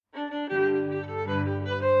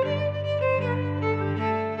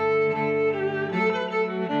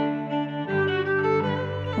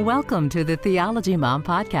Welcome to the Theology Mom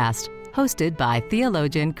podcast, hosted by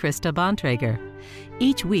theologian Krista Bontrager.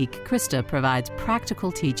 Each week, Krista provides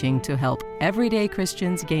practical teaching to help everyday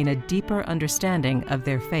Christians gain a deeper understanding of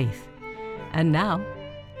their faith. And now,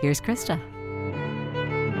 here's Krista.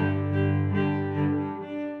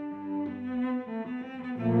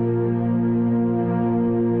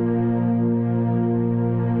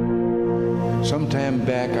 Sometime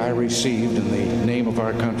back, I received in the name of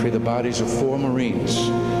our country the bodies of 4 Marines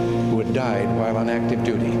who had died while on active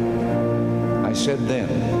duty. I said then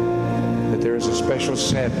that there is a special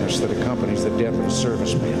sadness that accompanies the death of a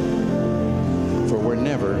serviceman, for we're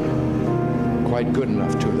never quite good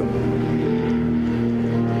enough to them.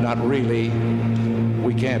 Not really,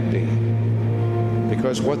 we can't be,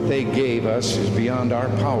 because what they gave us is beyond our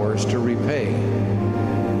powers to repay.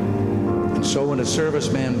 And so when a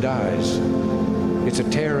serviceman dies, it's a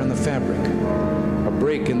tear in the fabric, a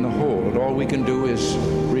break in the whole, and all we can do is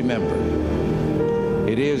remember.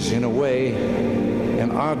 It is, in a way,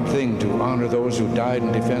 an odd thing to honor those who died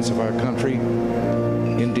in defense of our country,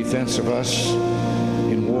 in defense of us,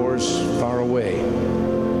 in wars far away.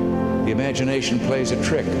 The imagination plays a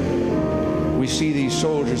trick. We see these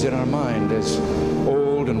soldiers in our mind as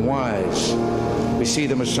old and wise. We see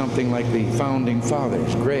them as something like the founding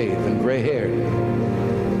fathers, grave and gray-haired.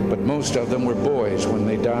 But most of them were boys when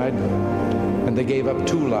they died, and they gave up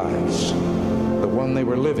 2 lives, the one they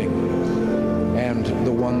were living and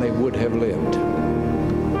the one they would have lived.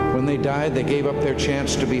 When they died, they gave up their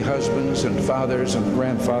chance to be husbands and fathers and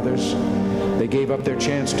grandfathers. They gave up their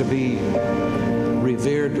chance to be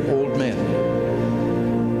revered old men.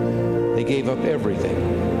 They gave up everything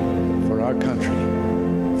for our country,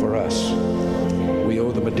 for us. We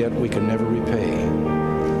owe them a debt we can never repay.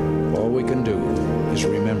 All we can do is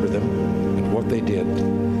remember them and what they did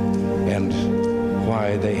and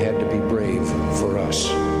why they had to be brave for us.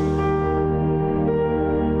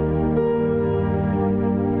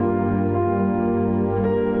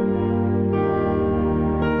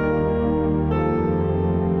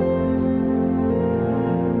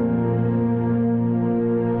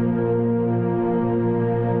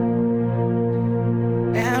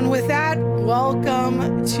 And with that,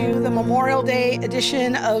 welcome to the Memorial Day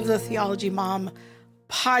edition of the Theology Mom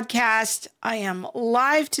podcast. I am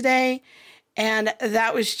live today, and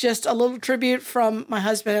that was just a little tribute from my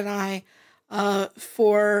husband and I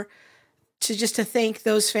to thank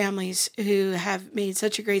those families who have made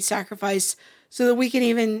such a great sacrifice so that we can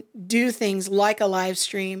even do things like a live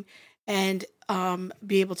stream and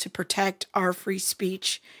be able to protect our free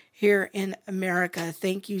speech here in America.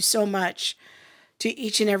 Thank you so much to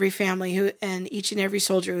each and every family and each and every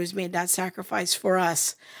soldier who's made that sacrifice for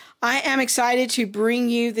us. I am excited to bring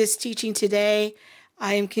you this teaching today.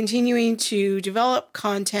 I am continuing to develop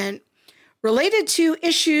content related to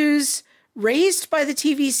issues raised by the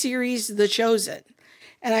TV series The Chosen.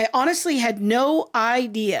 And I honestly had no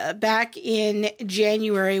idea back in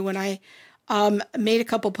January when I made a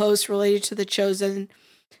couple posts related to The Chosen,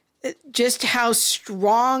 just how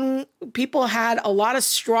strong people had, a lot of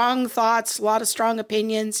strong thoughts, a lot of strong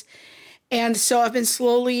opinions. And so I've been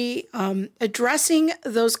slowly addressing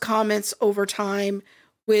those comments over time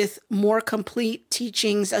with more complete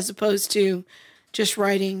teachings as opposed to just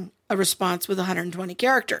writing a response with 120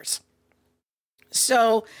 characters.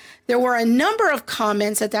 So there were a number of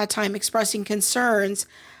comments at that time expressing concerns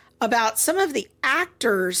about some of the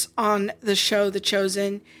actors on the show The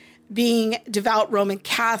Chosen being devout Roman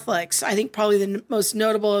Catholics. I think probably the most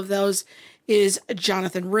notable of those is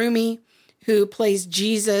Jonathan Roumie, who plays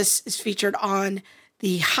Jesus, is featured on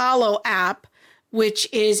the Hallow app, which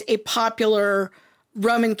is a popular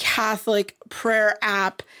Roman Catholic prayer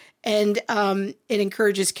app. And it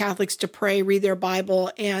encourages Catholics to pray, read their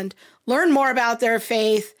Bible, and learn more about their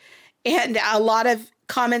faith. And a lot of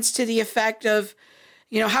comments to the effect of,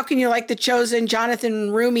 how can you like The Chosen?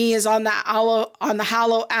 Jonathan Roumie is on the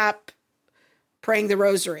Hallow app praying the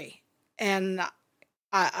rosary. And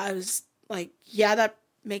I was like, yeah, that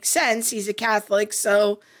makes sense. He's a Catholic,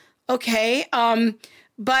 so okay.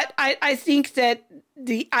 But I think that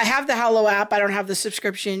I have the Hallow app. I don't have the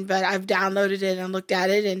subscription, but I've downloaded it and looked at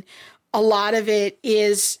it. And a lot of it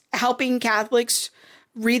is helping Catholics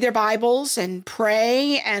read their Bibles and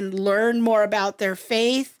pray and learn more about their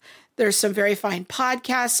faith. There's some very fine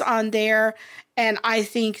podcasts on there. And I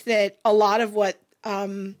think that a lot of what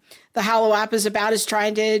the Hallow app is about is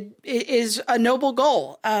is a noble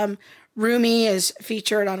goal. Roumie is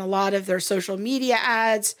featured on a lot of their social media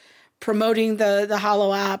ads promoting the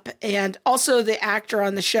Hallow app, and also the actor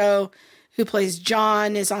on the show who plays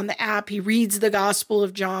John, is on the app. He reads the Gospel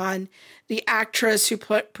of John. The actress who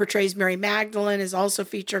portrays Mary Magdalene is also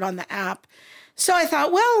featured on the app. So I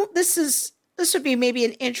thought, well, this would be maybe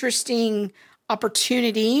an interesting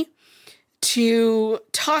opportunity to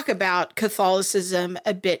talk about Catholicism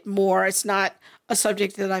a bit more. It's not a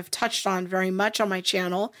subject that I've touched on very much on my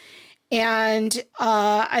channel. And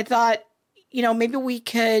I thought, maybe we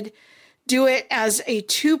could do it as a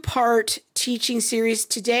 2-part teaching series.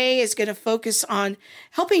 Today is going to focus on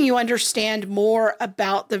helping you understand more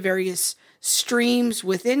about the various streams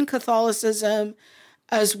within Catholicism,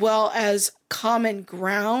 as well as common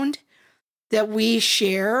ground that we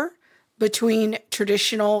share between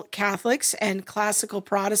traditional Catholics and classical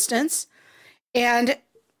Protestants. And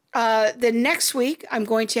the next week, I'm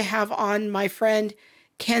going to have on my friend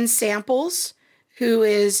Ken Samples, who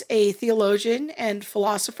is a theologian and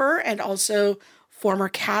philosopher and also former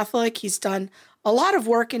Catholic. He's done a lot of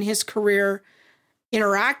work in his career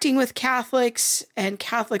interacting with Catholics and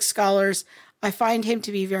Catholic scholars. I find him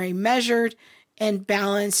to be very measured and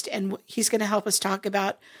balanced, and he's going to help us talk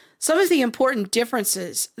about some of the important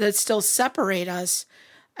differences that still separate us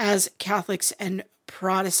as Catholics and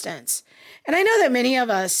Protestants. And I know that many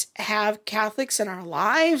of us have Catholics in our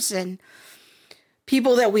lives and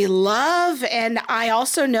people that we love. And I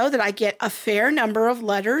also know that I get a fair number of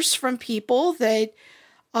letters from people that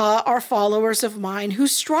are followers of mine who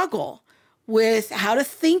struggle with how to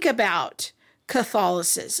think about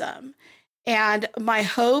Catholicism. And my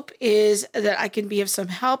hope is that I can be of some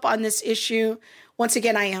help on this issue. Once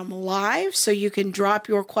again, I am live, so you can drop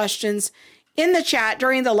your questions in the chat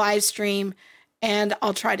during the live stream, and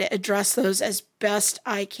I'll try to address those as best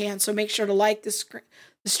I can. So make sure to like the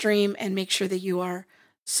stream and make sure that you are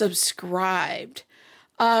subscribed.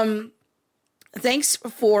 Thanks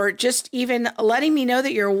for just even letting me know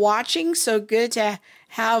that you're watching. So good to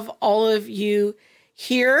have all of you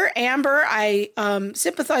here. Amber, I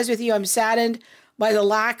sympathize with you. I'm saddened by the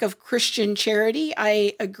lack of Christian charity.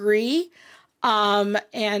 I agree,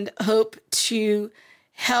 and hope to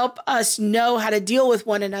help us know how to deal with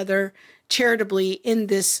one another charitably in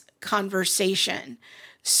this conversation.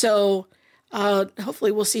 So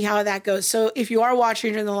hopefully we'll see how that goes. So if you are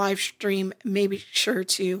watching during the live stream, maybe sure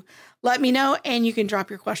to let me know, and you can drop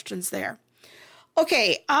your questions there.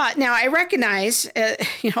 Okay, now I recognize,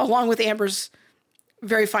 along with Amber's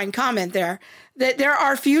very fine comment there, that there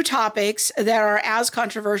are few topics that are as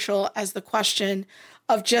controversial as the question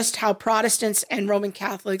of just how Protestants and Roman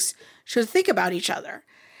Catholics should think about each other.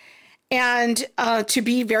 And to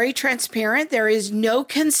be very transparent, there is no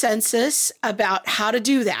consensus about how to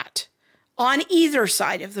do that on either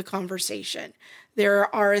side of the conversation.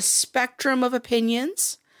 There are a spectrum of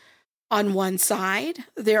opinions. On one side,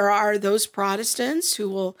 there are those Protestants who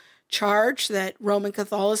will charge that Roman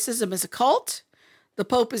Catholicism is a cult, the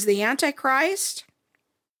Pope is the Antichrist,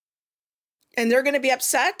 and they're going to be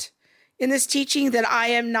upset in this teaching that I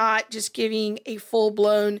am not just giving a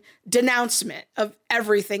full-blown denouncement of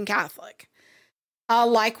everything Catholic.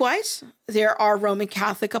 Likewise, there are Roman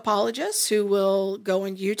Catholic apologists who will go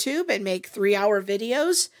on YouTube and make 3-hour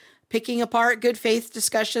videos picking apart good faith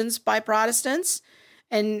discussions by Protestants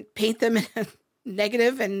and paint them in a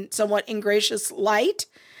negative and somewhat ingracious light.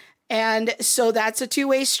 And so that's a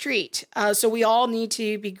two-way street. So we all need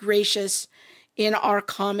to be gracious in our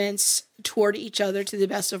comments toward each other to the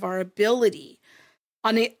best of our ability.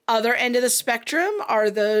 On the other end of the spectrum are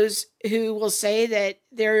those who will say that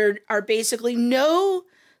there are basically no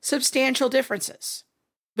substantial differences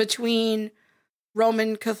between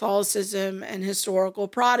Roman Catholicism and historical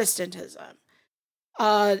Protestantism.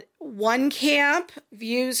 One camp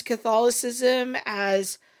views Catholicism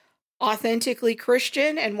as authentically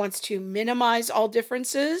Christian and wants to minimize all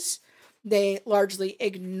differences. They largely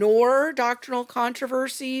ignore doctrinal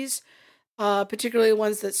controversies, particularly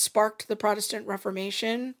ones that sparked the Protestant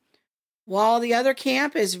Reformation, while the other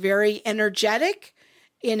camp is very energetic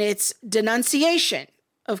in its denunciation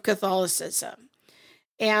of Catholicism.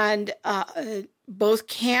 And both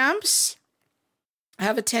camps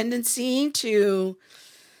have a tendency to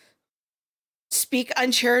speak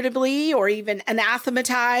uncharitably or even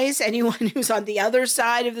anathematize anyone who's on the other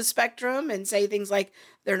side of the spectrum and say things like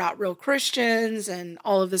they're not real Christians and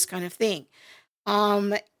all of this kind of thing.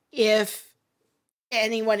 If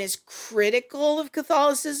anyone is critical of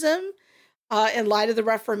Catholicism in light of the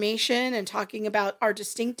Reformation and talking about our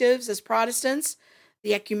distinctives as Protestants,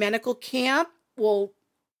 the ecumenical camp will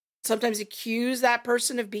sometimes accuse that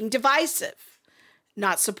person of being divisive,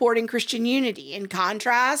 not supporting Christian unity. In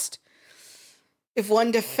contrast, if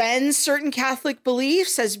one defends certain Catholic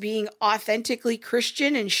beliefs as being authentically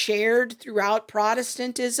Christian and shared throughout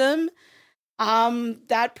Protestantism,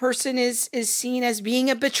 that person is seen as being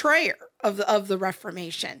a betrayer of the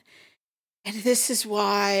Reformation. And this is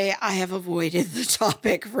why I have avoided the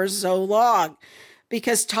topic for so long,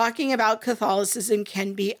 because talking about Catholicism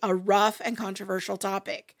can be a rough and controversial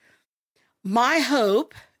topic. My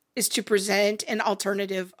hope is to present an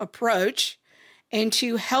alternative approach and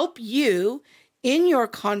to help you in your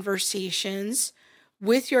conversations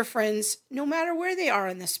with your friends, no matter where they are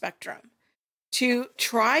on the spectrum, to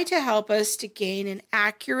try to help us to gain an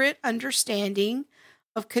accurate understanding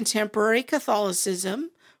of contemporary Catholicism.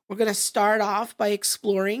 We're going to start off by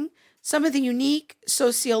exploring some of the unique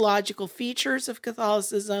sociological features of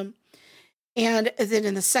Catholicism. And then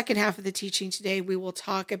in the second half of the teaching today, we will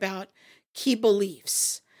talk about key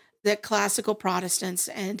beliefs that classical Protestants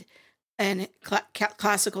and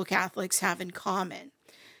classical Catholics have in common.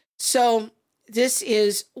 So this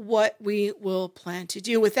is what we will plan to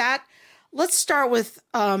do. With that, let's start with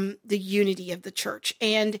the unity of the church.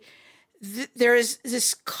 And there is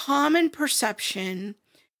this common perception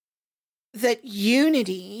that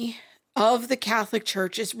unity of the Catholic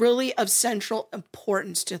Church is really of central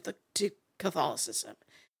importance to Catholicism.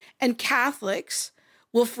 And Catholics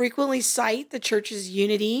will frequently cite the Church's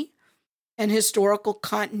unity and historical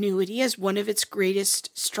continuity as one of its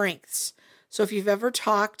greatest strengths. So if you've ever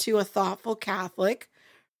talked to a thoughtful Catholic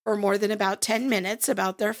for more than about 10 minutes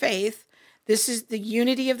about their faith, this is the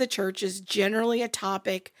unity of the church is generally a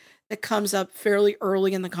topic that comes up fairly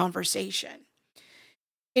early in the conversation.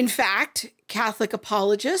 In fact, Catholic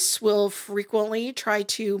apologists will frequently try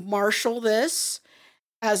to marshal this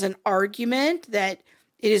as an argument that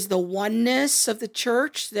it is the oneness of the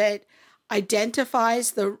church that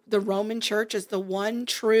identifies the Roman Church as the one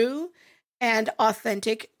true and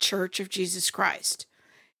authentic Church of Jesus Christ.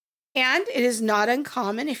 And it is not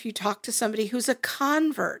uncommon if you talk to somebody who's a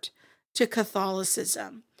convert to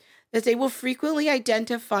Catholicism, that they will frequently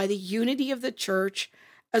identify the unity of the church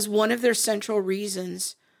as one of their central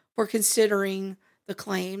reasons for considering the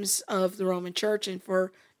claims of the Roman Church and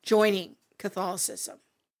for joining Catholicism.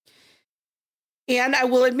 And I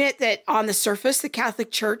will admit that on the surface, the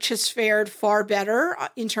Catholic Church has fared far better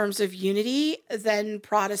in terms of unity than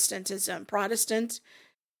Protestantism.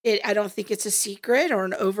 I don't think it's a secret or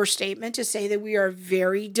an overstatement to say that we are a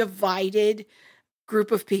very divided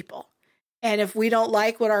group of people. And if we don't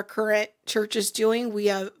like what our current church is doing, we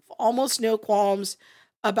have almost no qualms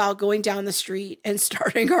about going down the street and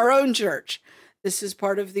starting our own church. This is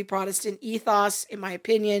part of the Protestant ethos, in my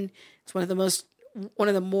opinion. It's one of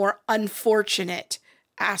the more unfortunate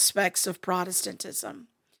aspects of Protestantism.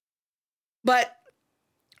 But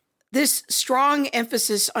this strong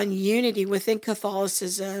emphasis on unity within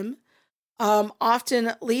Catholicism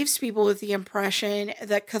often leaves people with the impression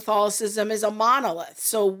that Catholicism is a monolith.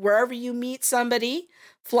 So wherever you meet somebody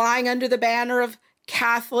flying under the banner of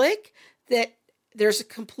Catholic, that there's a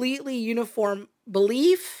completely uniform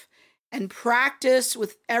belief and practice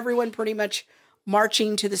with everyone pretty much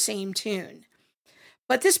marching to the same tune.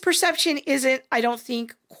 But this perception isn't, I don't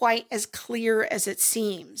think, quite as clear as it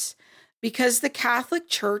seems, because the Catholic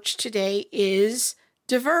Church today is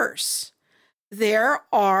diverse. There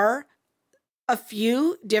are a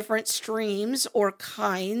few different streams or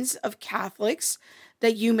kinds of Catholics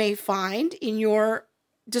that you may find in your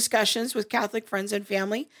discussions with Catholic friends and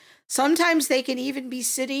family. Sometimes they can even be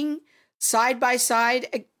sitting side by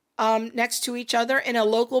side next to each other in a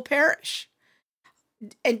local parish.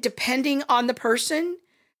 And depending on the person,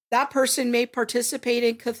 that person may participate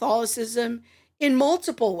in Catholicism in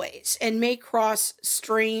multiple ways and may cross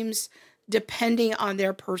streams depending on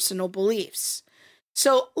their personal beliefs.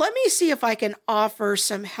 So let me see if I can offer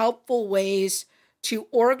some helpful ways to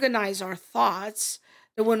organize our thoughts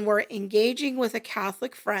that when we're engaging with a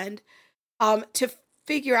Catholic friend, to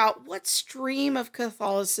figure out what stream of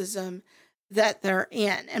Catholicism that they're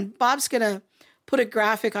in. And Bob's going to put a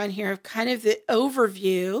graphic on here of kind of the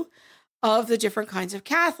overview of the different kinds of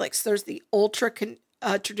Catholics. There's the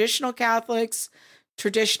traditional Catholics,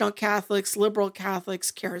 liberal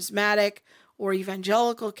Catholics, charismatic or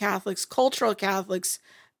evangelical Catholics, cultural Catholics,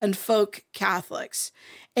 and folk Catholics.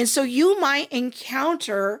 And so you might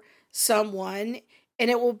encounter someone,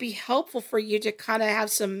 and it will be helpful for you to kind of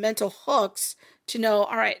have some mental hooks to know,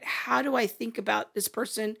 all right, how do I think about this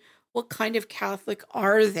person? What kind of Catholic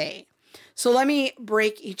are they? So let me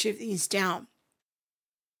break each of these down.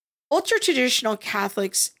 Ultra-traditional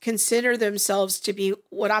Catholics consider themselves to be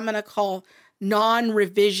what I'm going to call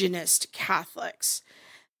non-revisionist Catholics.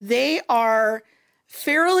 They are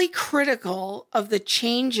fairly critical of the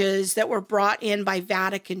changes that were brought in by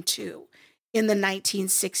Vatican II in the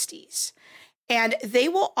 1960s. And they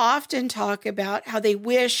will often talk about how they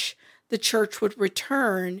wish the church would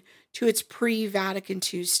return to its pre-Vatican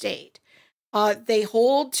II state. They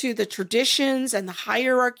hold to the traditions and the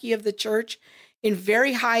hierarchy of the church in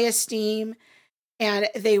very high esteem, and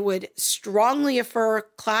they would strongly affirm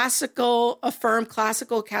classical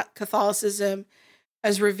Catholicism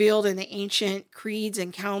as revealed in the ancient creeds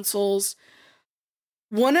and councils.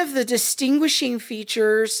 One of the distinguishing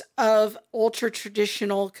features of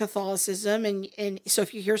ultra-traditional Catholicism, and so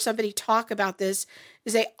if you hear somebody talk about this,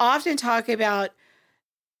 is they often talk about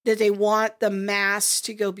that they want the Mass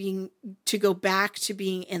to go back to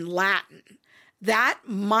being in Latin. That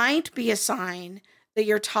might be a sign that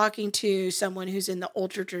you're talking to someone who's in the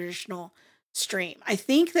ultra-traditional stream. I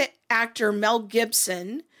think that actor Mel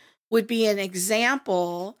Gibson would be an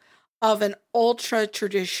example of an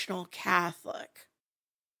ultra-traditional Catholic.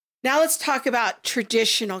 Now let's talk about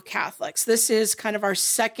traditional Catholics. This is kind of our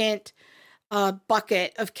second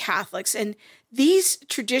bucket of Catholics. And these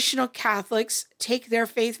traditional Catholics take their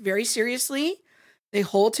faith very seriously. They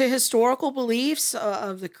hold to historical beliefs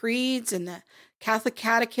of the creeds and the Catholic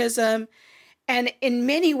Catechism. And in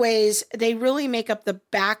many ways, they really make up the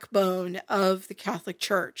backbone of the Catholic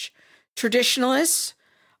Church. Traditionalists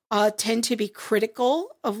tend to be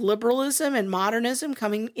critical of liberalism and modernism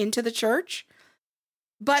coming into the church,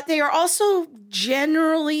 but they are also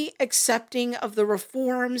generally accepting of the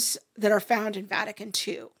reforms that are found in Vatican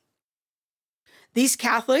II. These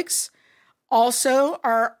Catholics also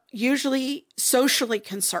are usually socially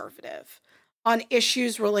conservative on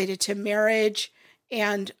issues related to marriage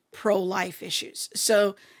and pro-life issues.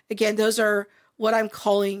 So again, those are what I'm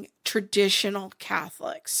calling traditional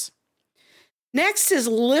Catholics. Next is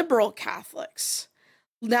liberal Catholics.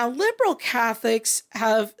 Now, liberal Catholics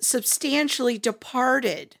have substantially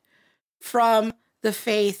departed from the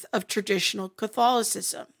faith of traditional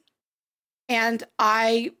Catholicism. And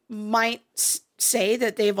I might say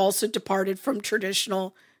that they've also departed from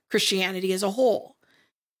traditional Christianity as a whole.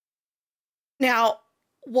 Now,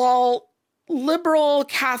 while liberal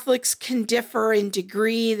Catholics can differ in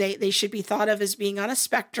degree, they should be thought of as being on a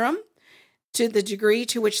spectrum to the degree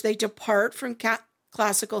to which they depart from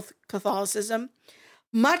classical Catholicism.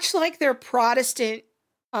 Much like their Protestant,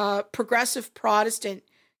 progressive Protestant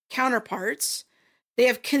counterparts, they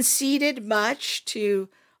have conceded much to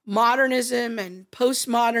modernism and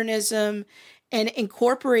postmodernism and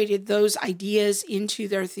incorporated those ideas into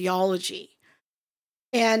their theology.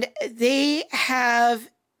 And they have,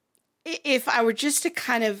 if I were just to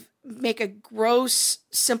kind of make a gross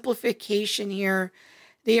simplification here,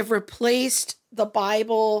 they have replaced the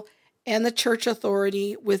Bible and the church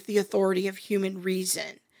authority with the authority of human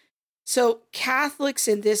reason. So Catholics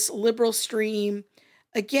in this liberal stream,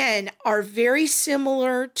 again, are very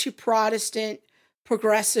similar to Protestant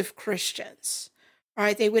progressive Christians. All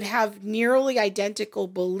right, they would have nearly identical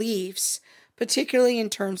beliefs, particularly in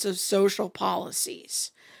terms of social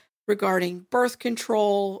policies regarding birth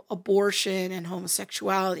control, abortion, and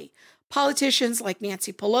homosexuality. Politicians like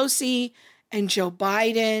Nancy Pelosi and Joe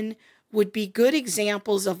Biden would be good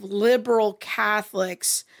examples of liberal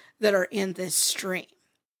Catholics that are in this stream.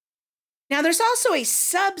 Now, there's also a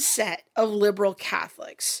subset of liberal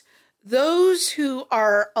Catholics, those who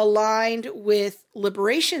are aligned with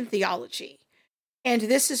liberation theology. And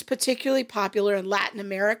this is particularly popular in Latin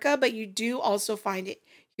America, but you do also find it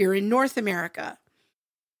here in North America.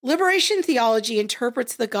 Liberation theology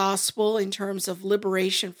interprets the gospel in terms of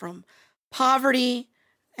liberation from poverty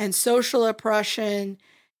and social oppression,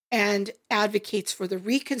 and advocates for the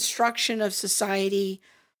reconstruction of society,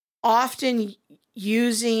 often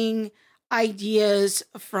using ideas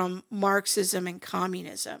from Marxism and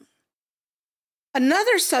communism.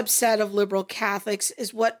 Another subset of liberal Catholics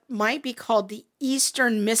is what might be called the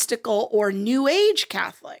Eastern mystical or New Age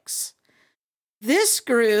Catholics. This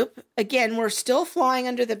group, again, we're still flying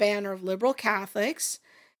under the banner of liberal Catholics.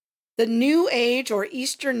 The New Age or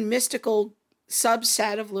Eastern mystical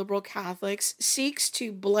subset of liberal Catholics seeks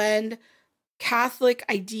to blend Catholic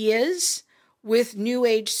ideas with New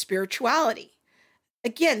Age spirituality.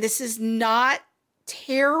 Again, this is not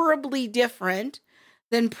terribly different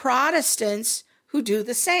than Protestants who do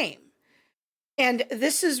the same. And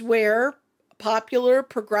this is where popular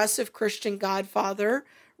progressive Christian godfather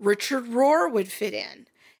Richard Rohr would fit in.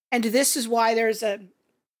 And this is why there's an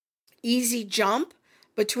easy jump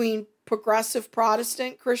between progressive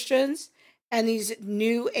Protestant Christians and these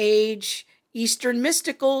New Age Eastern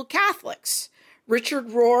mystical Catholics. Richard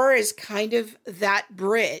Rohr is kind of that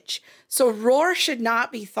bridge. So Rohr should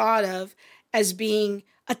not be thought of as being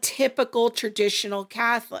a typical traditional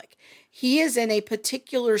Catholic. He is in a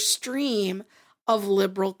particular stream of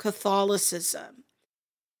liberal Catholicism.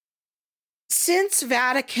 Since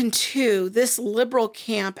Vatican II, this liberal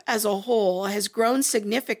camp as a whole has grown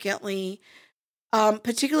significantly,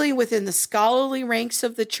 particularly within the scholarly ranks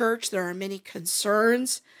of the church. There are many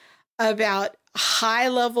concerns about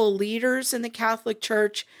high-level leaders in the Catholic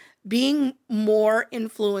Church being more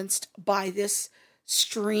influenced by this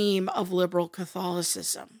stream of liberal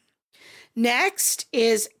Catholicism. Next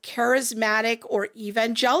is charismatic or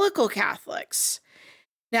evangelical Catholics.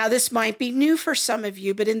 Now, this might be new for some of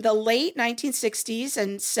you, but in the late 1960s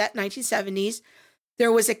and 1970s, there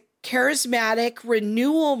was a charismatic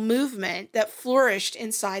renewal movement that flourished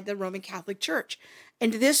inside the Roman Catholic Church.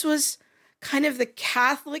 And this was kind of the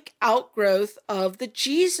Catholic outgrowth of the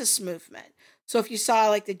Jesus movement. So if you saw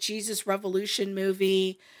like the Jesus Revolution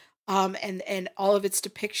movie and all of its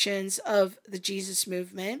depictions of the Jesus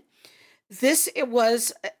movement, it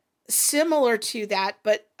was similar to that,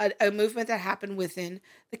 but a movement that happened within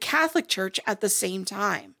the Catholic Church at the same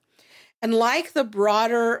time. And like the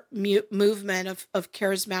broader movement of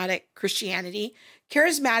charismatic Christianity,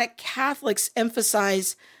 charismatic Catholics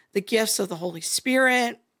emphasize the gifts of the Holy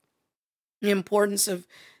Spirit, the importance of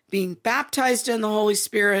being baptized in the Holy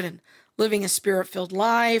Spirit and living a spirit-filled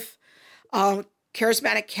life.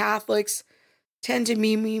 Charismatic Catholics tend to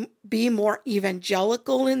be more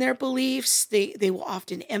evangelical in their beliefs. They will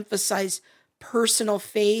often emphasize personal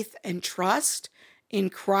faith and trust in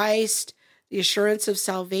Christ, the assurance of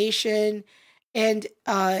salvation. And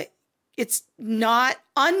it's not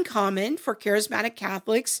uncommon for charismatic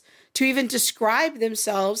Catholics to even describe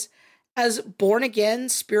themselves as born-again,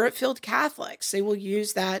 spirit-filled Catholics. They will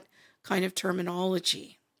use that kind of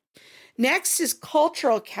terminology. Next is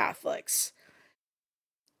cultural Catholics.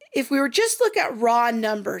 If we were just look at raw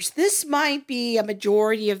numbers, this might be a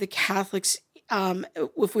majority of the Catholics,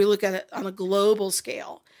 if we look at it on a global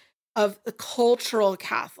scale, of the cultural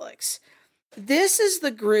Catholics. This is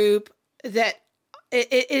the group that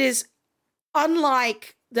it is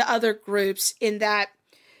unlike the other groups in that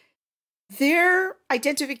their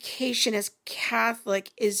identification as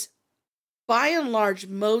Catholic is by and large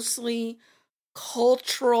mostly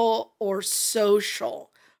cultural or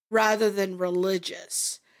social rather than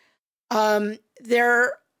religious.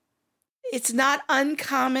 It's not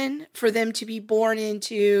uncommon for them to be born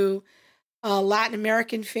into Latin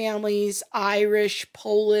American families, Irish,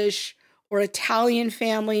 Polish, or Italian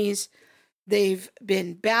families. They've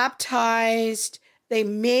been baptized. They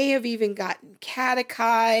may have even gotten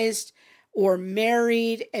catechized or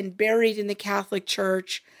married and buried in the Catholic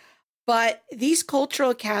Church. But these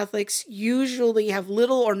cultural Catholics usually have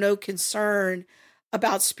little or no concern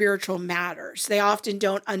about spiritual matters. They often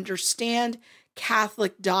don't understand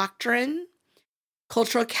Catholic doctrine.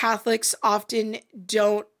 Cultural Catholics often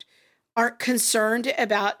aren't concerned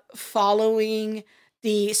about following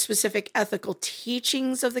the specific ethical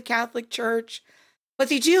teachings of the Catholic Church, but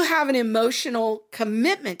they do have an emotional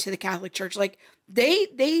commitment to the Catholic Church. Like they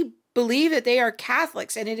believe that they are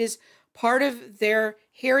Catholics and it is part of their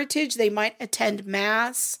heritage. They might attend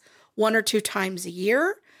Mass 1 or 2 times a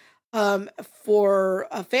year for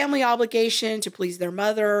a family obligation to please their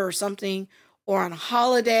mother or something, or on a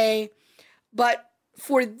holiday. But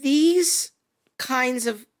for these kinds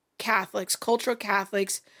of Catholics, cultural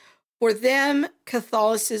Catholics, for them,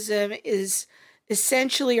 Catholicism is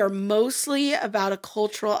essentially or mostly about a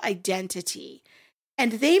cultural identity.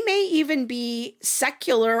 And they may even be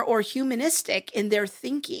secular or humanistic in their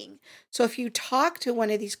thinking. So if you talk to one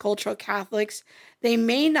of these cultural Catholics, they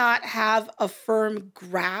may not have a firm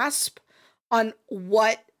grasp on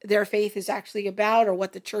what their faith is actually about or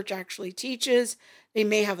what the church actually teaches. They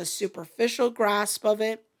may have a superficial grasp of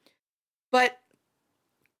it. But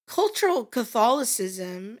cultural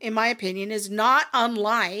Catholicism, in my opinion, is not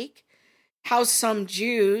unlike how some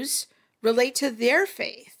Jews relate to their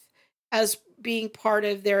faith as being part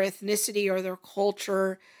of their ethnicity or their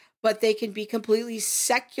culture, but they can be completely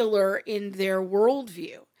secular in their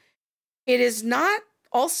worldview. It is not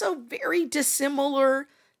also very dissimilar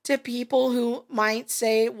to people who might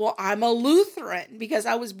say, well, I'm a Lutheran because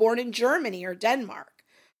I was born in Germany or Denmark,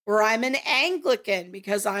 or I'm an Anglican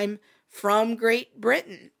because I'm from Great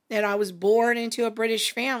Britain and I was born into a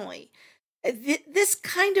British family. This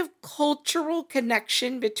kind of cultural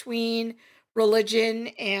connection between religion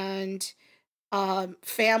and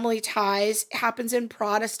family ties happens in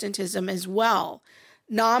Protestantism as well.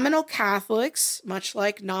 Nominal Catholics, much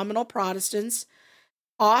like nominal Protestants,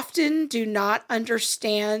 often do not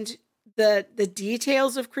understand the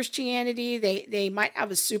details of Christianity. They might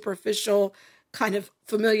have a superficial kind of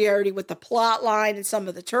familiarity with the plot line and some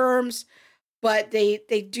of the terms, but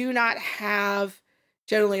they do not have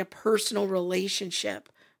generally a personal relationship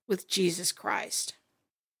with Jesus Christ.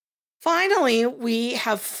 Finally, we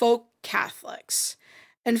have folk Catholics.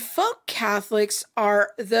 And folk Catholics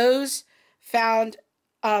are those found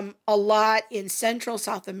a lot in Central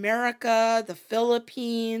South America, the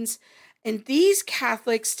Philippines. And these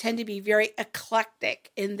Catholics tend to be very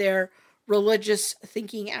eclectic in their religious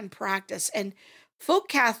thinking and practice. And folk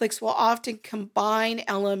Catholics will often combine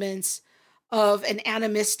elements of an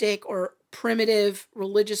animistic or primitive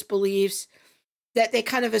religious beliefs that they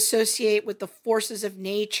kind of associate with the forces of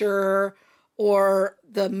nature or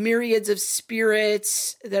the myriads of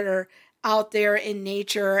spirits that are out there in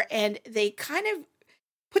nature. And they kind of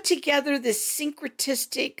put together this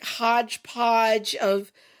syncretistic hodgepodge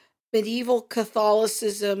of medieval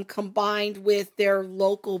Catholicism combined with their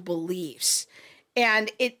local beliefs.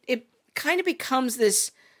 And it kind of becomes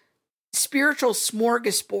this spiritual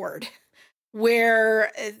smorgasbord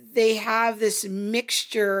where they have this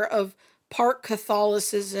mixture of part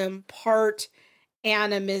Catholicism, part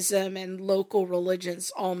animism, and local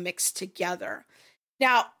religions all mixed together.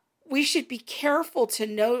 Now, we should be careful to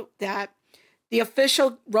note that the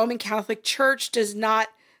official Roman Catholic Church does not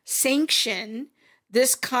sanction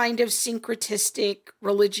this kind of syncretistic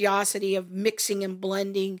religiosity of mixing and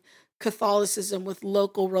blending Catholicism with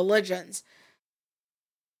local religions.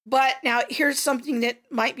 But now here's something that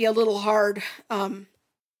might be a little hard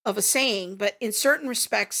of a saying, but in certain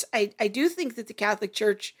respects, I do think that the Catholic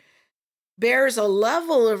Church bears a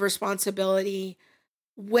level of responsibility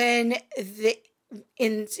when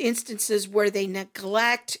in instances where they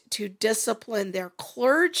neglect to discipline their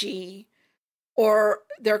clergy, or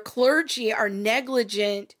their clergy are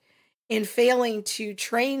negligent in failing to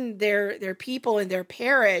train their people in their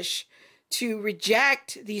parish to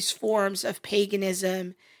reject these forms of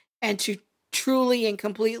paganism and to truly and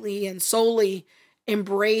completely and solely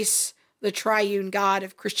embrace the triune God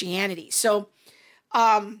of Christianity. So,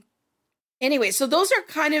 anyway, so those are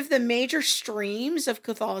kind of the major streams of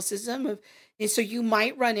Catholicism. And so you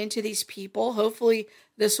might run into these people. Hopefully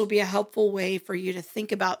this will be a helpful way for you to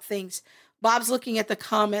think about things. Bob's looking at the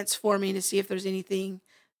comments for me to see if there's anything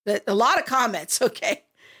a lot of comments. Okay.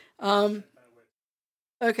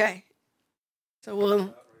 Okay. So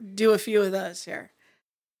we'll do a few of those here.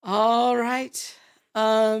 All right.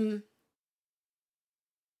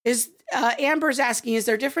 Amber's asking, is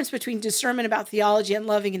there a difference between discernment about theology and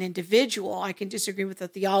loving an individual? I can disagree with the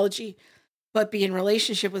theology, but be in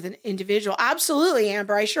relationship with an individual. Absolutely,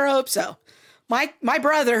 Amber. I sure hope so. My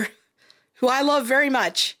brother, who I love very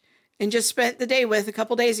much and just spent the day with a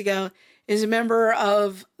couple days ago, is a member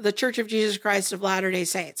of the Church of Jesus Christ of Latter-day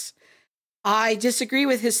Saints. I disagree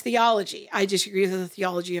with his theology. I disagree with the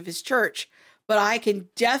theology of his church, but I can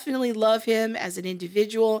definitely love him as an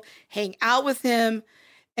individual, hang out with him.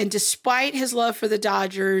 And despite his love for the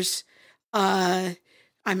Dodgers, I'm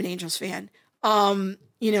an Angels fan.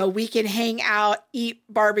 We can hang out, eat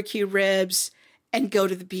barbecue ribs, and go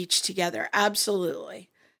to the beach together. Absolutely.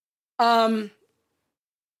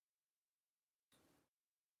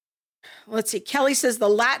 Let's see. Kelly says the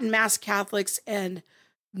Latin Mass Catholics and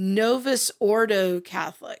Novus Ordo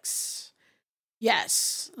Catholics.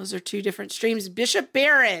 Yes, those are two different streams. Bishop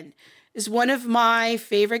Barron is one of my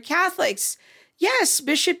favorite Catholics. Yes,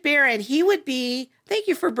 Bishop Barron. He would be, thank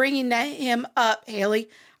you for bringing him up, Haley.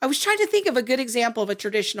 I was trying to think of a good example of a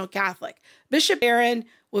traditional Catholic. Bishop Barron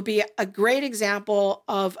would be a great example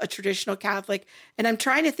of a traditional Catholic. And I'm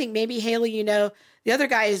trying to think, maybe Haley, the other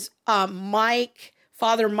guy is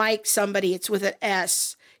Father Mike somebody. It's with an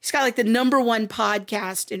S. He's got like the #1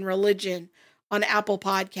 podcast in religion on Apple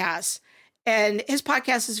Podcasts. And his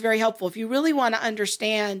podcast is very helpful. If you really want to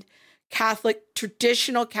understand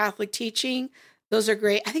traditional Catholic teaching, those are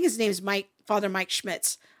great. I think his name is Father Mike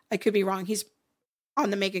Schmitz. I could be wrong. He's on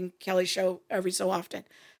the Megyn Kelly show every so often.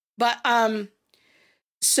 But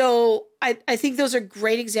so I think those are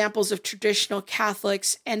great examples of traditional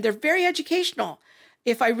Catholics, and they're very educational.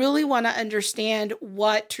 If I really want to understand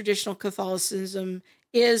what traditional Catholicism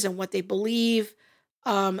is and what they believe,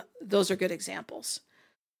 those are good examples.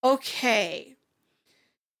 Okay.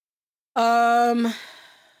 All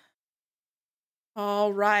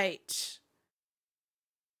right.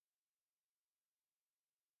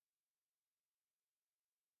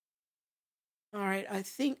 All right. I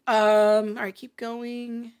think, all right, keep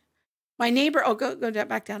going. My neighbor, go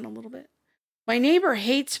back down a little bit. My neighbor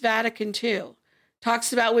hates Vatican II.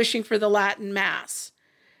 Talks about wishing for the Latin Mass.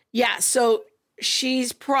 Yeah, so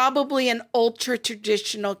she's probably an ultra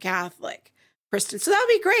traditional Catholic, Kristen. So that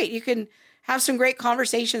would be great. You can have some great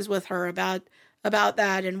conversations with her about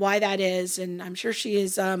that and why that is. And I'm sure she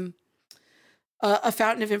is a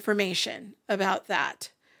fountain of information about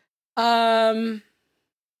that. All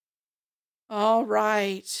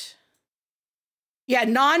right. Yeah,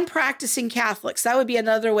 non-practicing Catholics. That would be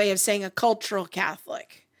another way of saying a cultural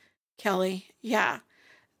Catholic. Kelly, yeah.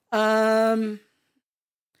 Santeria,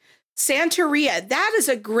 that is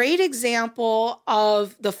a great example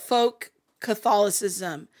of the folk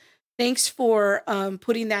Catholicism. Thanks for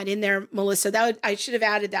putting that in there, Melissa. I should have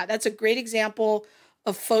added that. That's a great example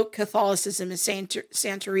of folk Catholicism is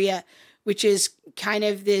Santeria, which is kind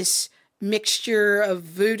of this mixture of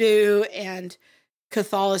voodoo and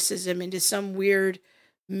Catholicism into some weird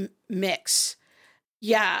mix.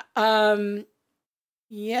 Yeah.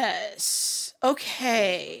 Yes.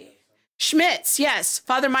 Okay. Schmitz. Yes.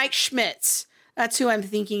 Father Mike Schmitz. That's who I'm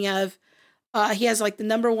thinking of. He has like the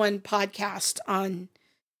 #1 podcast on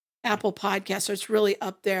Apple Podcasts. So it's really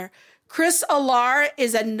up there. Chris Alar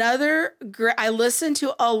is another. I listen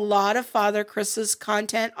to a lot of Father Chris's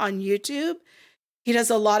content on YouTube. He does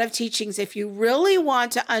a lot of teachings. If you really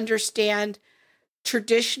want to understand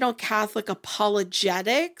traditional Catholic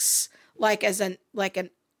apologetics, like an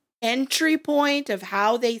entry point of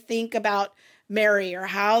how they think about Mary or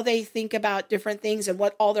how they think about different things and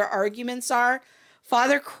what all their arguments are,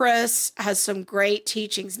 Father Chris has some great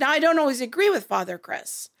teachings. Now, I don't always agree with Father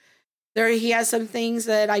Chris. He has some things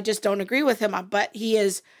that I just don't agree with him on, but he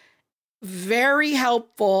is very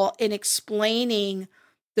helpful in explaining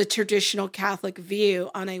the traditional Catholic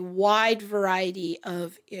view on a wide variety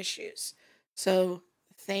of issues. So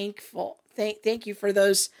thankful. Thank you for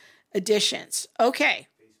those additions. Okay.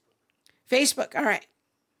 Facebook. All right.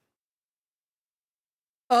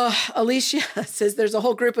 Alicia says there's a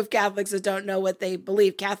whole group of Catholics that don't know what they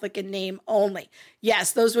believe. Catholic in name only.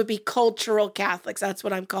 Yes, those would be cultural Catholics. That's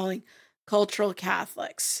what I'm calling cultural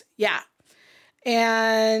Catholics. Yeah.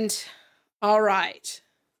 And all right.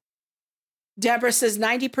 Deborah says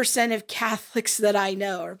 90% of Catholics that I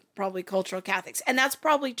know are probably cultural Catholics. And that's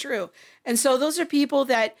probably true. And so those are people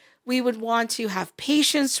that we would want to have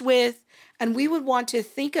patience with, and we would want to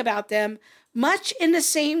think about them much in the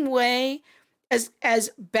same way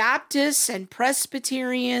as Baptists and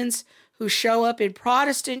Presbyterians who show up in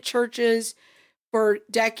Protestant churches for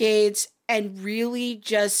decades and really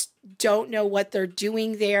just don't know what they're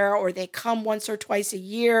doing there, or they come once or twice a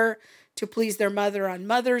year to please their mother on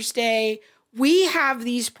Mother's Day. We have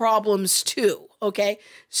these problems too, okay?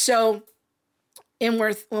 So when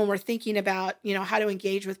we're thinking about, how to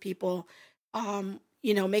engage with people,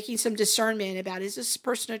 making some discernment about, is this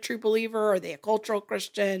person a true believer? Are they a cultural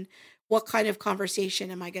Christian? What kind of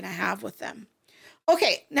conversation am I going to have with them?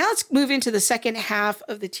 Okay, now let's move into the second half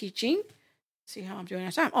of the teaching. See how I'm doing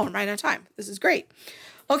on time. Oh, I'm right on time. This is great.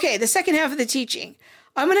 Okay, the second half of the teaching.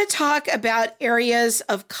 I'm going to talk about areas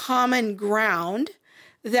of common ground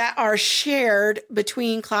that are shared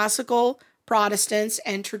between classical Protestants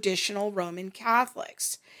and traditional Roman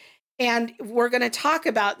Catholics. And we're going to talk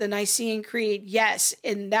about the Nicene Creed, yes,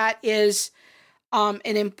 and that is an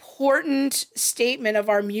important statement of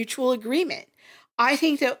our mutual agreement. I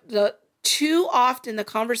think that too often the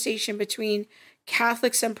conversation between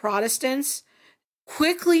Catholics and Protestants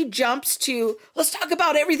quickly jumps to, let's talk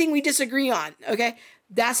about everything we disagree on, okay?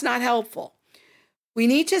 That's not helpful. We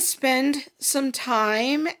need to spend some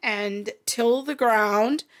time and till the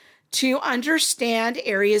ground to understand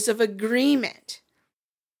areas of agreement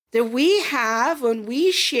that we have when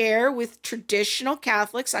we share with traditional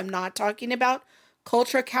Catholics. I'm not talking about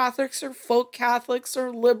cultural Catholics or folk Catholics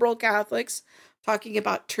or liberal Catholics. I'm talking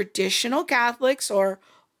about traditional Catholics or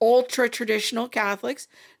ultra-traditional Catholics,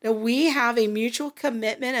 that we have a mutual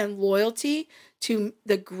commitment and loyalty to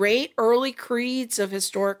the great early creeds of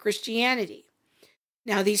historic Christianity.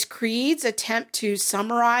 Now, these creeds attempt to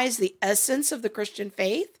summarize the essence of the Christian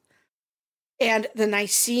faith, and the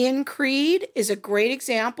Nicene Creed is a great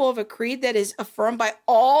example of a creed that is affirmed by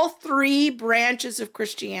all three branches of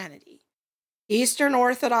Christianity: Eastern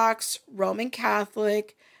Orthodox, Roman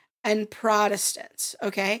Catholic, and Protestants,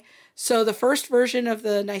 okay? So the first version of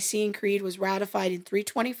the Nicene Creed was ratified in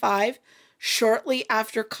 325, shortly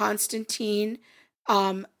after Constantine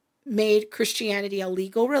made Christianity a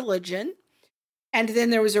legal religion. And then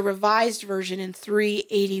there was a revised version in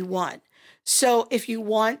 381. So if you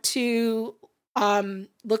want to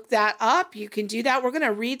look that up, you can do that. We're going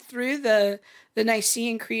to read through the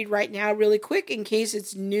Nicene Creed right now really quick in case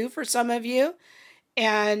it's new for some of you.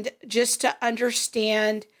 And just to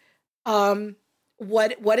understand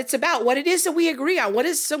what it's about, what it is that we agree on, what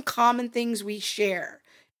is some common things we share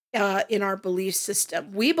in our belief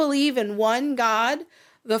system. We believe in one God,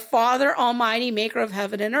 the Father Almighty, maker of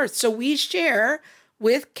heaven and earth. So we share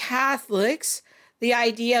with Catholics the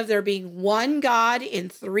idea of there being one God in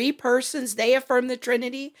three persons. They affirm the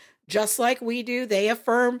Trinity just like we do. They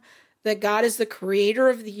affirm that God is the creator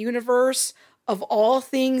of the universe, of all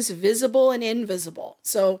things visible and invisible.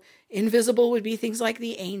 So invisible would be things like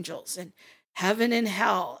the angels and heaven and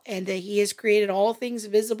hell, and that he has created all things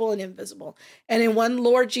visible and invisible. And in one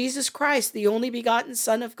Lord Jesus Christ, the only begotten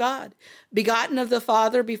Son of God, begotten of the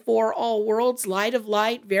Father before all worlds, light of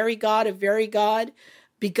light, very God of very God,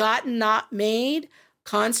 begotten, not made,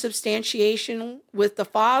 consubstantiation with the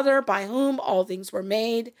Father, by whom all things were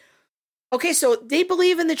made. Okay, so they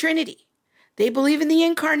believe in the Trinity. They believe in the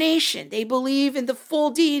incarnation. They believe in the full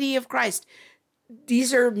deity of Christ.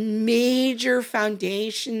 These are major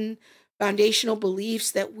foundational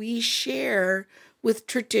beliefs that we share with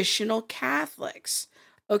traditional Catholics.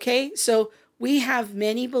 Okay, so we have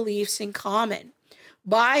many beliefs in common.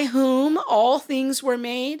 By whom all things were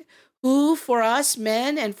made, who for us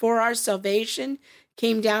men and for our salvation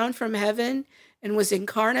came down from heaven and was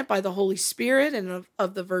incarnate by the Holy Spirit and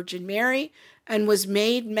of the Virgin Mary and was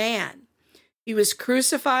made man. He was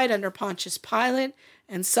crucified under Pontius Pilate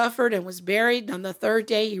and suffered and was buried. And on the third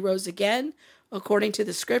day he rose again, according to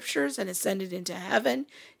the scriptures, and ascended into heaven.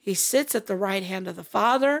 He sits at the right hand of the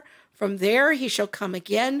Father. From there he shall come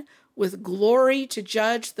again with glory to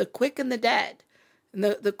judge the quick and the dead. And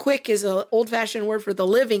the quick is an old-fashioned word for the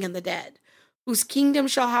living and the dead, whose kingdom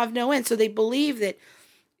shall have no end. So they believe that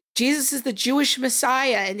Jesus is the Jewish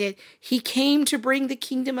Messiah and that he came to bring the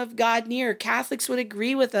kingdom of God near. Catholics would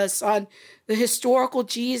agree with us on the historical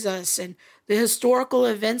Jesus and the historical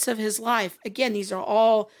events of his life. Again, these are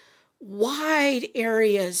all wide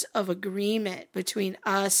areas of agreement between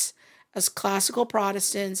us as classical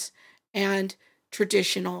Protestants and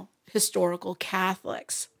traditional historical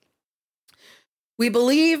Catholics. We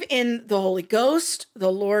believe in the Holy Ghost,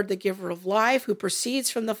 the Lord, the giver of life, who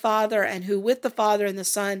proceeds from the Father and who with the Father and the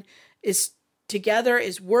Son is together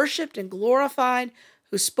is worshiped and glorified,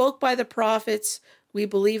 who spoke by the prophets. We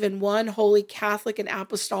believe in one holy Catholic and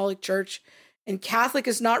apostolic church. And Catholic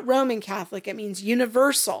is not Roman Catholic. It means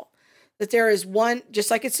universal, that there is one,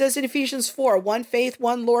 just like it says in Ephesians 4, one faith,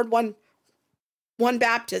 one Lord, one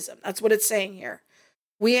baptism. That's what it's saying here.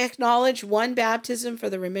 We acknowledge one baptism for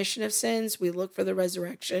the remission of sins. We look for the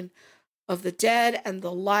resurrection of the dead and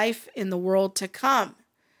the life in the world to come.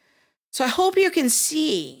 So I hope you can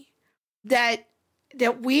see that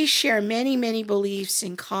we share many, many beliefs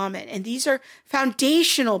in common. And these are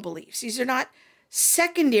foundational beliefs. These are not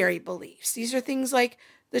secondary beliefs. These are things like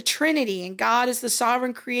the Trinity and God is the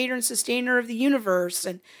sovereign creator and sustainer of the universe,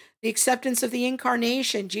 and the acceptance of the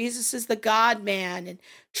incarnation. Jesus is the God-man, and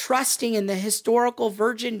trusting in the historical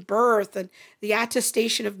virgin birth and the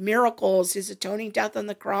attestation of miracles, his atoning death on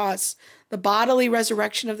the cross, the bodily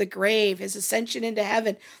resurrection of the grave, his ascension into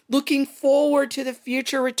heaven, looking forward to the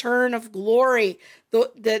future return of glory,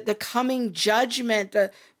 the coming judgment,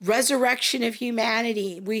 the resurrection of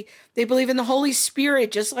humanity. They believe in the Holy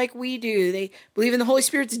Spirit just like we do. They believe in the Holy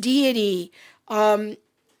Spirit's deity.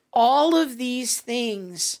 All of these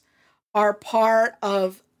things are part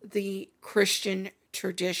of the Christian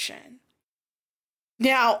tradition.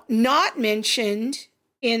 Now, not mentioned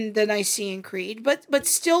in the Nicene Creed, but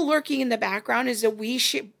still lurking in the background is that we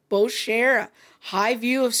both share a high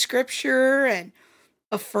view of Scripture and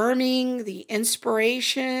affirming the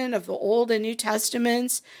inspiration of the Old and New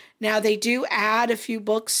Testaments. Now, they do add a few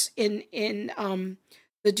books in the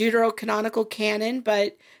deuterocanonical canon,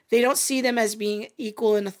 but they don't see them as being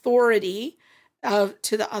equal in authority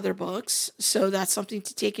to the other books. So that's something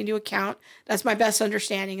to take into account. That's my best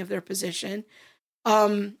understanding of their position.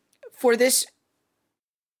 For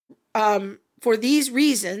these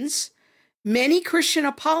reasons, many Christian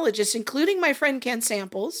apologists, including my friend Ken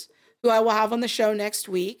Samples, who I will have on the show next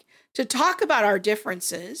week to talk about our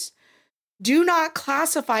differences, do not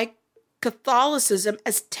classify Catholicism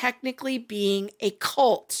as technically being a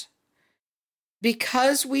cult,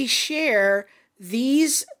 because we share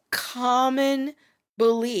these common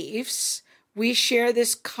beliefs. We share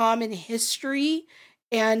this common history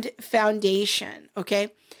and foundation.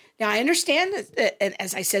 Okay. Now I understand that, and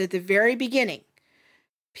as I said at the very beginning,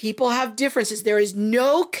 people have differences. There is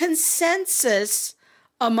no consensus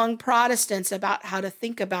among Protestants about how to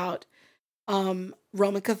think about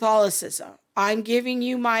Roman Catholicism. I'm giving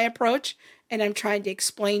you my approach, and I'm trying to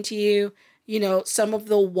explain to you, some of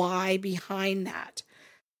the why behind that.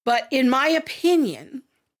 But in my opinion,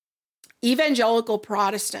 evangelical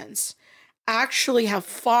Protestants actually have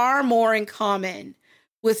far more in common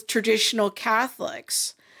with traditional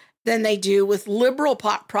Catholics than they do with liberal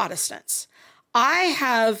Protestants. I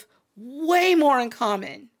have way more in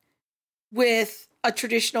common with a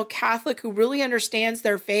traditional Catholic who really understands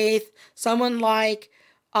their faith, someone like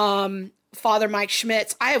Father Mike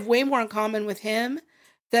Schmitz. I have way more in common with him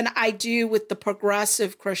than I do with the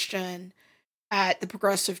progressive Christian at the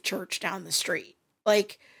Progressive Church down the street.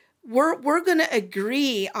 Like, we're going to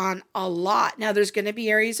agree on a lot. Now, there's going to be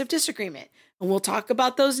areas of disagreement, and we'll talk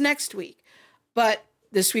about those next week. But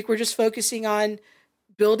this week, we're just focusing on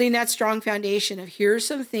building that strong foundation of here's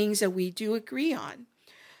some things that we do agree on.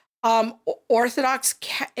 Orthodox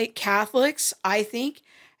Catholics, I think,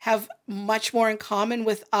 have much more in common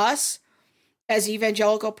with us as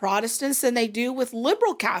evangelical Protestants than they do with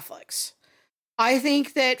liberal Catholics. I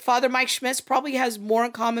think that Father Mike Schmitz probably has more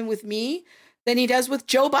in common with me than he does with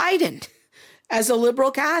Joe Biden as a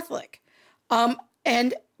liberal Catholic.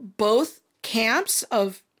 And both camps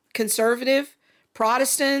of conservative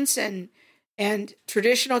Protestants and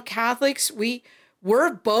traditional Catholics,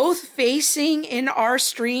 we're both facing in our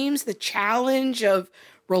streams the challenge of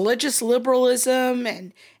religious liberalism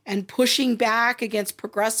and pushing back against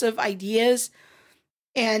progressive ideas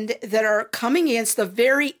and that are coming against the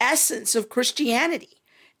very essence of Christianity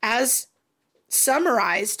as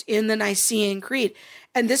summarized in the Nicene Creed.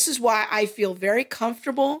 And this is why I feel very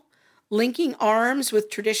comfortable linking arms with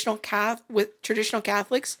traditional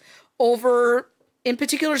Catholics over, in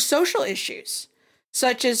particular, social issues,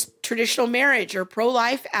 such as traditional marriage or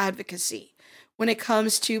pro-life advocacy when it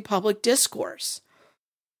comes to public discourse.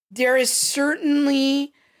 There is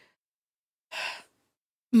certainly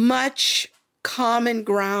much common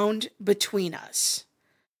ground between us,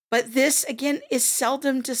 but this, again, is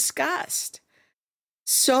seldom discussed.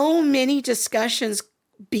 So many discussions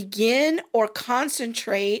begin or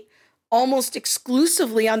concentrate almost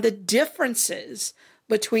exclusively on the differences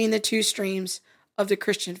between the two streams of the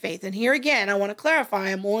Christian faith. And here again, I want to clarify,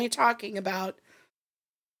 I'm only talking about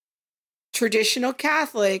traditional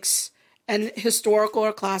Catholics and historical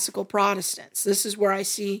or classical Protestants. This is where I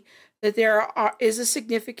see that there is a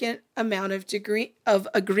significant amount of degree of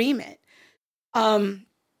agreement. And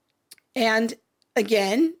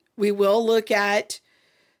again, we will look at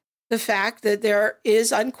the fact that there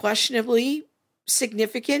is unquestionably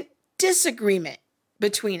significant disagreement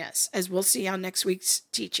between us, as we'll see on next week's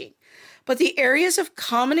teaching. But the areas of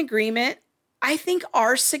common agreement, I think,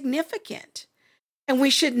 are significant. And we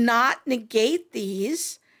should not negate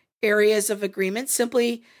these areas of agreement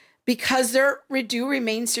simply because there do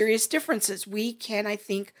remain serious differences. We can, I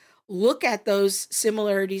think, look at those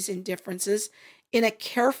similarities and differences in a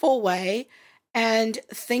careful way and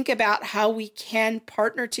think about how we can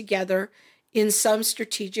partner together in some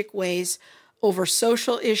strategic ways over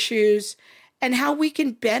social issues and how we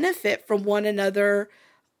can benefit from one another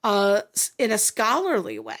in a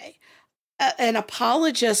scholarly way. An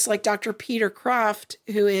apologist like Dr. Peter Kraft,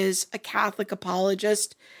 who is a Catholic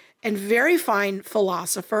apologist and very fine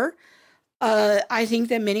philosopher, I think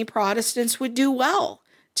that many Protestants would do well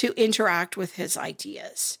to interact with his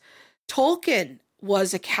ideas. Tolkien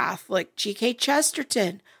was a Catholic. G.K.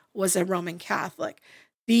 Chesterton was a Roman Catholic.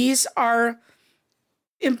 These are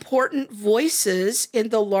important voices in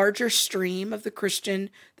the larger stream of the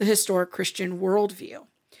historic Christian worldview.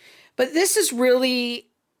 But this is really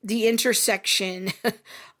the intersection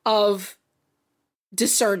of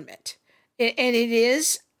discernment. And it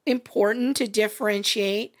is important to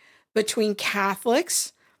differentiate between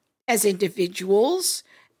Catholics as individuals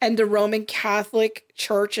and the Roman Catholic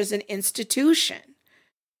Church as an institution.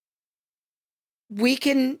 We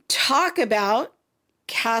can talk about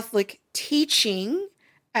Catholic teaching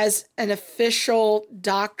as an official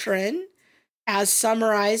doctrine, as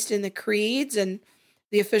summarized in the creeds and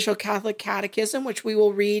the official Catholic Catechism, which we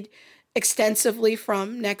will read extensively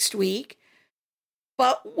from next week.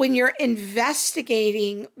 But when you're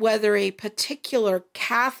investigating whether a particular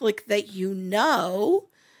Catholic that you know,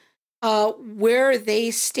 where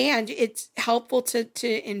they stand, it's helpful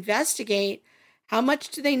to investigate how much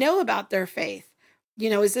do they know about their faith. You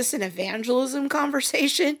know, is this an evangelism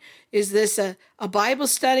conversation? Is this a Bible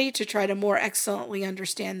study to try to more excellently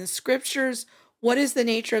understand the scriptures? What is the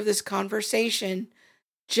nature of this conversation?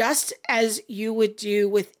 Just as you would do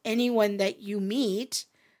with anyone that you meet,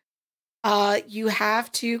 you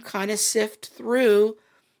have to kind of sift through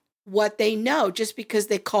what they know. Just because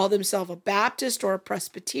they call themselves a Baptist or a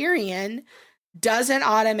Presbyterian doesn't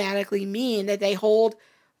automatically mean that they hold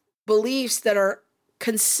beliefs that are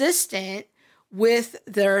consistent with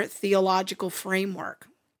their theological framework.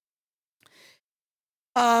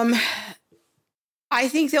 I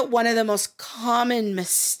think that one of the most common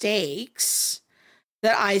mistakes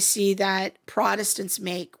that I see that Protestants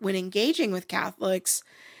make when engaging with Catholics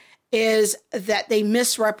is that they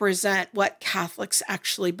misrepresent what Catholics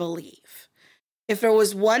actually believe. If there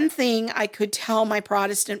was one thing I could tell my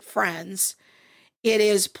Protestant friends, it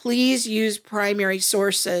is please use primary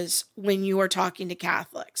sources when you are talking to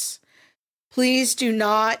Catholics. Please do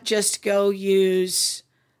not just go use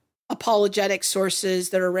apologetic sources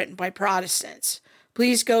that are written by Protestants.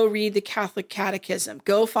 Please go read the Catholic Catechism.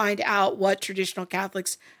 Go find out what traditional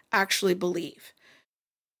Catholics actually believe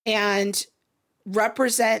and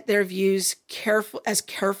represent their views as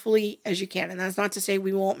carefully as you can. And that's not to say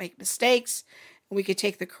we won't make mistakes and we could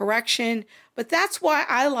take the correction, but that's why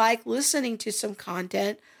I like listening to some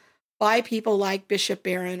content by people like Bishop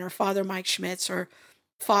Barron or Father Mike Schmitz or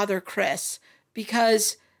Father Chris,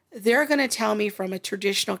 because they're going to tell me from a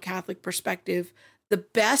traditional Catholic perspective the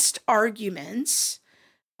best arguments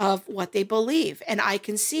of what they believe. And I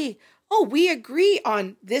can see, oh, we agree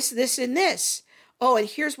on this, this, and this. Oh, and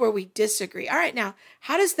here's where we disagree. All right, now,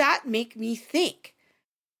 how does that make me think?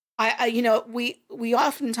 We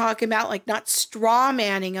often talk about like not straw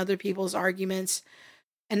manning other people's arguments,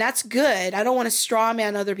 and that's good. I don't want to straw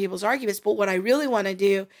man other people's arguments, but what I really want to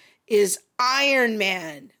do is Iron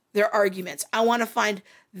Man their arguments. I want to find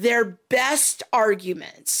their best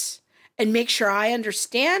arguments and make sure I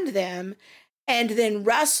understand them, and then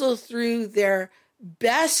wrestle through their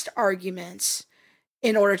best arguments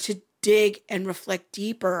in order to dig and reflect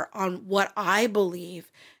deeper on what I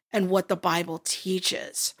believe and what the Bible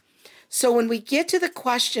teaches. So when we get to the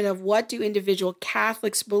question of what do individual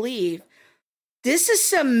Catholics believe, this is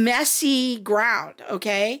some messy ground,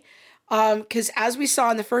 okay? Because as we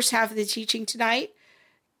saw in the first half of the teaching tonight,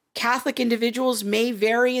 Catholic individuals may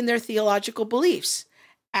vary in their theological beliefs,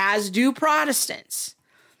 as do Protestants.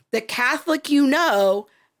 The Catholic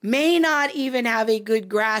may not even have a good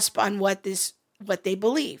grasp on what they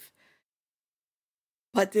believe.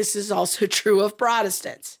 But this is also true of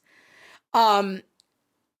Protestants.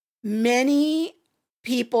 Many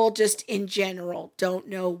people just in general don't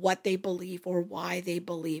know what they believe or why they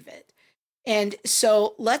believe it. And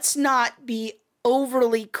so let's not be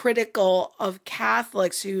overly critical of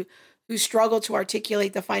Catholics who struggle to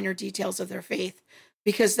articulate the finer details of their faith,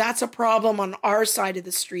 because that's a problem on our side of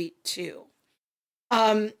the street too.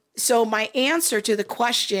 So my answer to the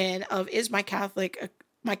question of, is my Catholic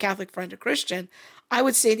friend a Christian? I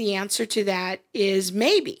would say the answer to that is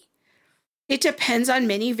maybe. It depends on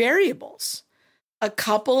many variables. A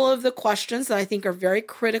couple of the questions that I think are very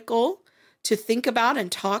critical to think about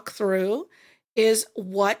and talk through is,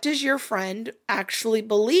 what does your friend actually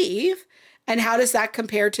believe? And how does that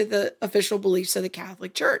compare to the official beliefs of the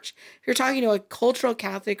Catholic Church? If you're talking to a cultural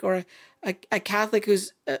Catholic or a Catholic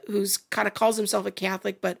who's kind of calls himself a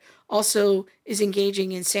Catholic, but also is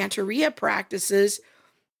engaging in Santeria practices,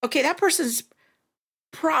 okay, that person's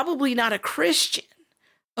probably not a Christian.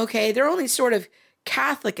 Okay, they're only sort of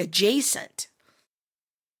Catholic adjacent.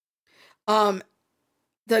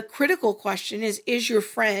 The critical question is your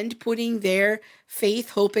friend putting their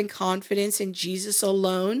faith, hope, and confidence in Jesus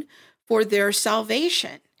alone for their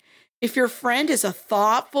salvation? If your friend is a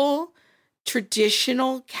thoughtful,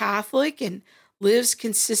 traditional Catholic and lives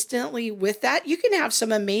consistently with that, you can have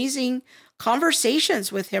some amazing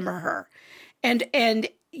conversations with him or her. And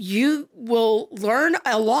you will learn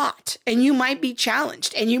a lot, and you might be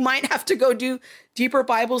challenged, and you might have to go do deeper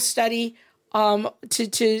Bible study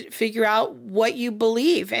to figure out what you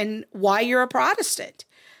believe and why you're a Protestant.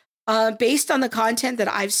 Based on the content that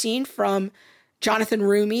I've seen from Jonathan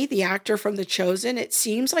Rumi, the actor from The Chosen, it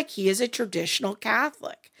seems like he is a traditional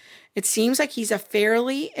Catholic. It seems like he's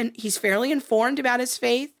fairly informed about his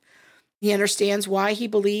faith. He understands why he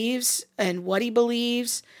believes and what he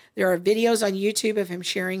believes. There are videos on YouTube of him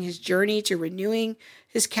sharing his journey to renewing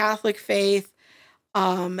his Catholic faith.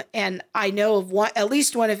 And I know of at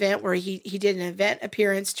least one event where he did an event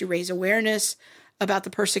appearance to raise awareness about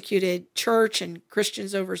the persecuted church and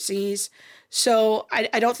Christians overseas. So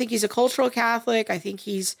I don't think he's a cultural Catholic. I think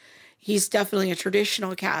he's definitely a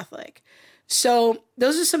traditional Catholic. So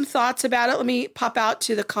those are some thoughts about it. Let me pop out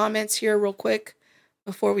to the comments here real quick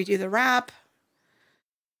before we do the wrap.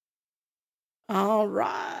 All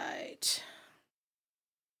right.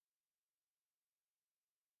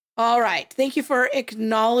 Thank you for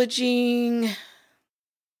acknowledging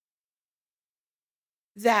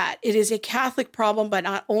that it is a Catholic problem, but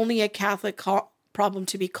not only a Catholic problem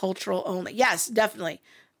to be cultural only. Yes, definitely.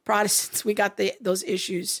 Protestants, we got those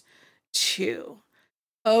issues too.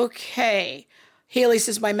 Okay. Haley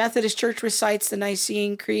says, my Methodist church recites the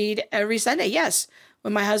Nicene Creed every Sunday. Yes.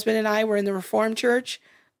 When my husband and I were in the Reformed Church,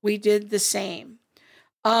 we did the same.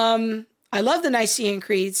 I love the Nicene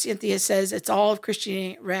Creed. Cynthia says it's all of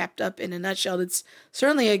Christianity wrapped up in a nutshell. It's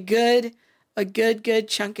certainly a good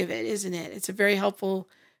chunk of it, isn't it? It's a very helpful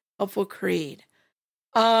creed.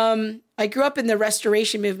 I grew up in the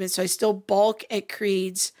Restoration movement, so I still balk at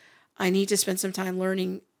creeds. I need to spend some time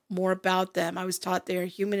learning more about them. I was taught they are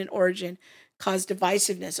human in origin, cause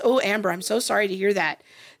divisiveness. Oh, Amber, I'm so sorry to hear that.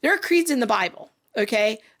 There are creeds in the Bible,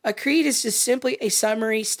 okay? A creed is just simply a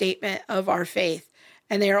summary statement of our faith,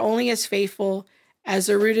 and they are only as faithful as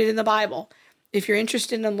they're rooted in the Bible. If you're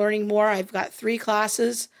interested in learning more, I've got 3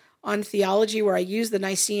 classes on theology where I use the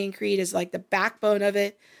Nicene Creed as like the backbone of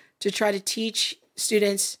it to try to teach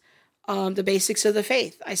students the basics of the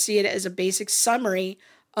faith. I see it as a basic summary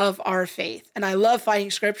of our faith. And I love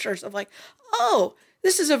finding scriptures of like, oh,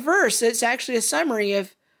 this is a verse. It's actually a summary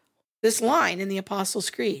of this line in the Apostles'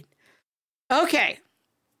 Creed. Okay.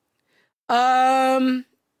 The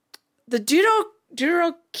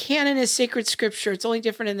Deuterocanon is sacred scripture. It's only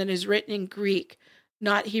different in that it is written in Greek,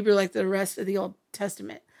 not Hebrew like the rest of the Old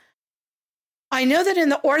Testament. I know that in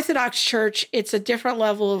the Orthodox Church, it's a different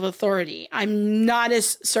level of authority. I'm not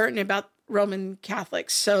as certain about Roman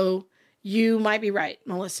Catholics, so you might be right,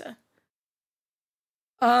 Melissa.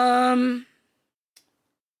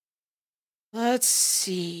 Let's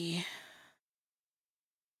see.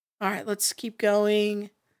 All right, let's keep going.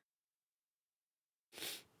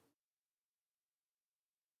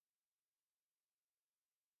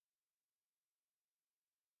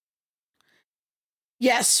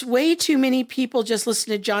 Yes, way too many people just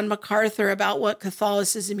listen to John MacArthur about what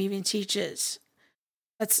Catholicism even teaches.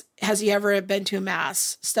 Has he ever been to a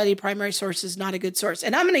mass? Study primary sources, not a good source.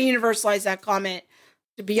 And I'm going to universalize that comment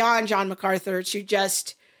to beyond John MacArthur to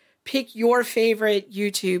just pick your favorite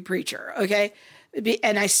YouTube preacher, okay?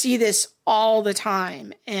 And I see this all the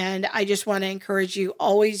time. And I just want to encourage you,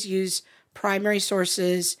 always use primary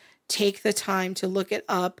sources. Take the time to look it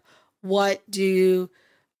up. What do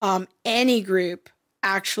any group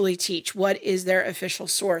actually teach? What is their official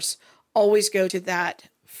source? Always go to that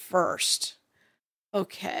first.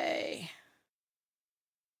 Okay.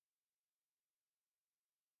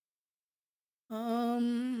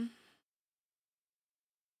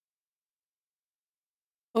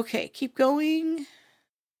 Okay, keep going.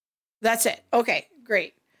 That's it. Okay,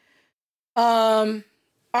 great. All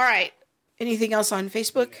right. Anything else on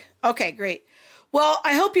Facebook? Okay, great. Well,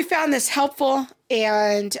 I hope you found this helpful,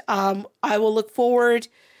 and I will look forward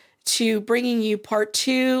to bringing you part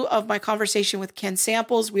 2 of my conversation with Ken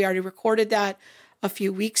Samples. We already recorded that a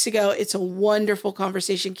few weeks ago. It's a wonderful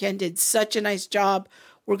conversation. Ken did such a nice job.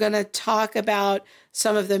 We're going to talk about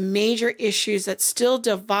some of the major issues that still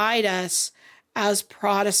divide us as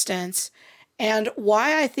Protestants and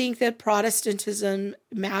why I think that Protestantism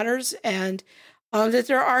matters, and that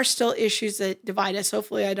there are still issues that divide us.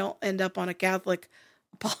 Hopefully I don't end up on a Catholic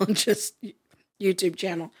apologist YouTube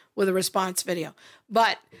channel with a response video.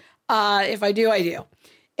 But if I do, I do.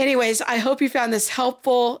 Anyways, I hope you found this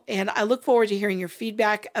helpful, and I look forward to hearing your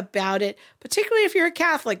feedback about it, particularly if you're a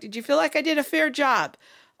Catholic. Did you feel like I did a fair job?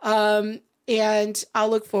 And I'll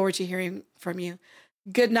look forward to hearing from you.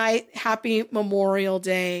 Good night, happy Memorial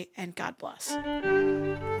Day, and God bless.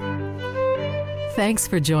 Thanks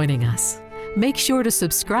for joining us. Make sure to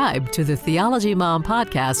subscribe to the Theology Mom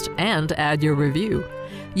podcast and add your review.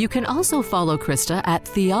 You can also follow Krista at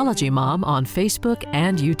Theology Mom on Facebook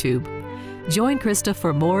and YouTube. Join Krista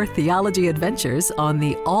for more theology adventures on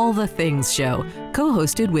the All the Things show,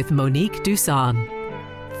 co-hosted with Monique Duson.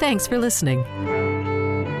 Thanks for listening.